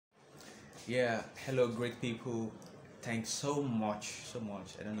Yeah, hello, great people. Thanks so much.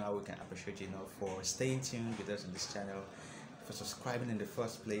 I don't know how we can appreciate you enough for staying tuned with us on this channel, for subscribing in the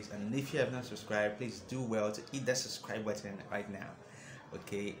first place. And if you have not subscribed, please do well to hit that subscribe button right now.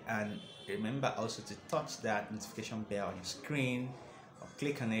 Okay, and remember also to touch that notification bell on your screen or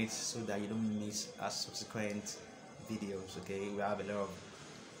click on it so that you don't miss our subsequent videos. Okay, we have a lot of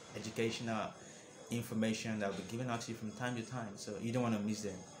educational information that will be given out to you from time to time, so you don't want to miss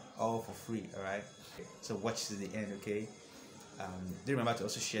them, all for free. All right, so watch to the end. Okay, do remember to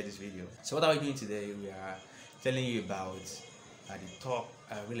also share this video. So what are we doing today? We are telling you about the top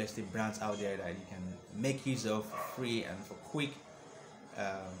real estate brands out there that you can make use of for free and for quick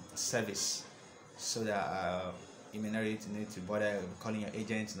service, so that you may not need to bother calling your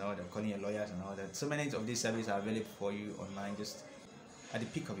agents and all that, calling your lawyers and all that. So many of these services are available for you online, just at the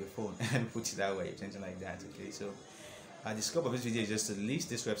peak of your phone and put it that way, something like that. Okay, so the scope of this video is just to list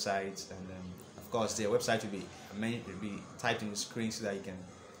this website, and of course their website will be typed in the screen so that you can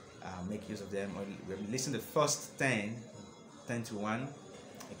make use of them. Or we're listing the first 10 to 1.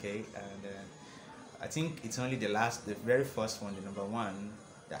 Okay, and I think it's only the very first one, the number one,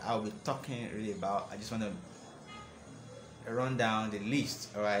 that I'll be talking really about. I just want to run down the list.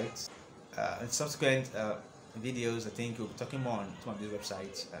 All right, and subsequent videos, I think we'll be talking more on some of these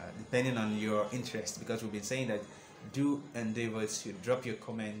websites, depending on your interest, because we've been saying that do endeavor to drop your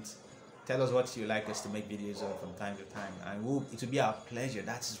comments, tell us what you like us to make videos of from time to time, and it will be our pleasure.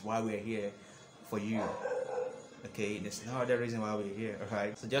 That's why we're here, for you. Okay, there's no other reason why we're here. All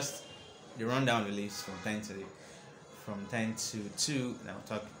right, so just the rundown the list from 10 to 2, and I'll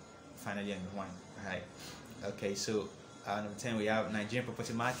talk finally on 1. All right, okay, so number 10 we have Nigerian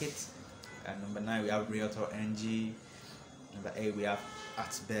property market. Number 9 we have Realtor NG. Number 8 we have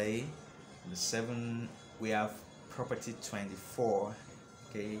Atbay. Number 7 we have Property 24.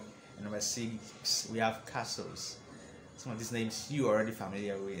 Okay, and number 6 we have Castles. Some of these names you are already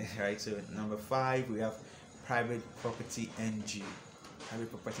familiar with, right? So number 5 we have Private Property NG, Private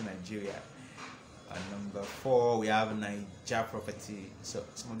Property Nigeria. Number 4 we have Niger Property. So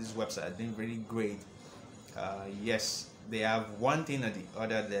some of these websites are doing really great. Yes, they have one thing or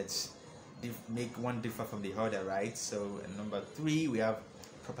the other that's make one differ from the other, right? So number 3 we have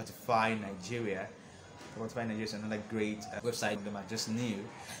Propertify Nigeria. Propertify Nigeria is another great website. Them are just new.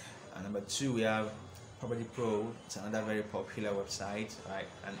 And number 2 we have Property Pro. It's another very popular website, right?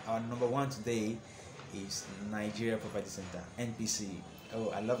 And our number 1 today is Nigeria Property Center, NPC. Oh,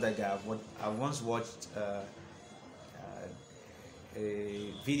 I love that guy. I once watched a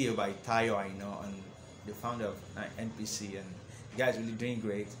video by Tayo, I know, on the founder of NPC, and the guy is really doing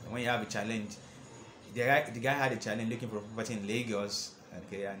great. When you have a challenge, the guy had a challenge looking for a property in Lagos.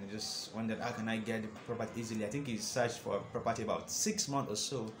 Okay, and he just wondered, how can I get the property easily? I think he searched for a property about 6 months or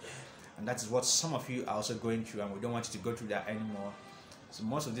so, and that is what some of you are also going through, and we don't want you to go through that anymore. So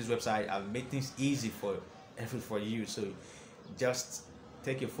most of these websites have made things easy for you. So just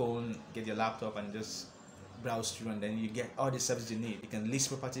take your phone, get your laptop, and just browse through, and then you get all the services you need. You can list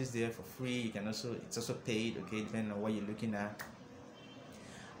properties there for free. You can also, it's also paid, okay, depending on what you're looking at.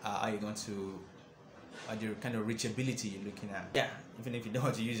 Are you going to the kind of reachability you're looking at? Yeah, even if you don't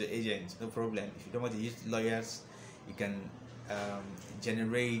want to use your agent, no problem. If you don't want to use lawyers, you can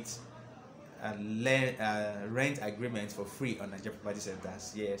generate rent agreements for free on Nigeria Property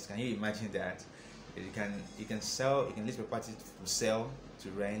Centers. Yes, can you imagine that? You can sell, you can list properties to sell, to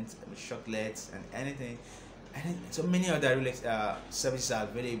rent, short lets, and anything. And so many other services are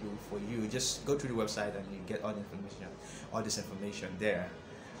available for you. Just go to the website and you get all this information there.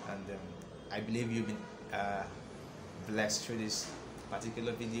 And I believe you've been blessed through this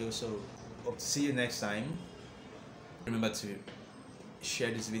particular video. So hope to see you next time. Remember to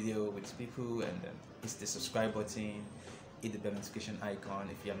share this video with people, and hit the subscribe button, hit the bell notification icon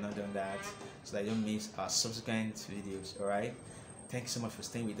if you have not done that, so that you don't miss our subsequent videos. All right, thanks so much for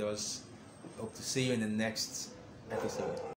staying with us. Hope to see you in the next episode.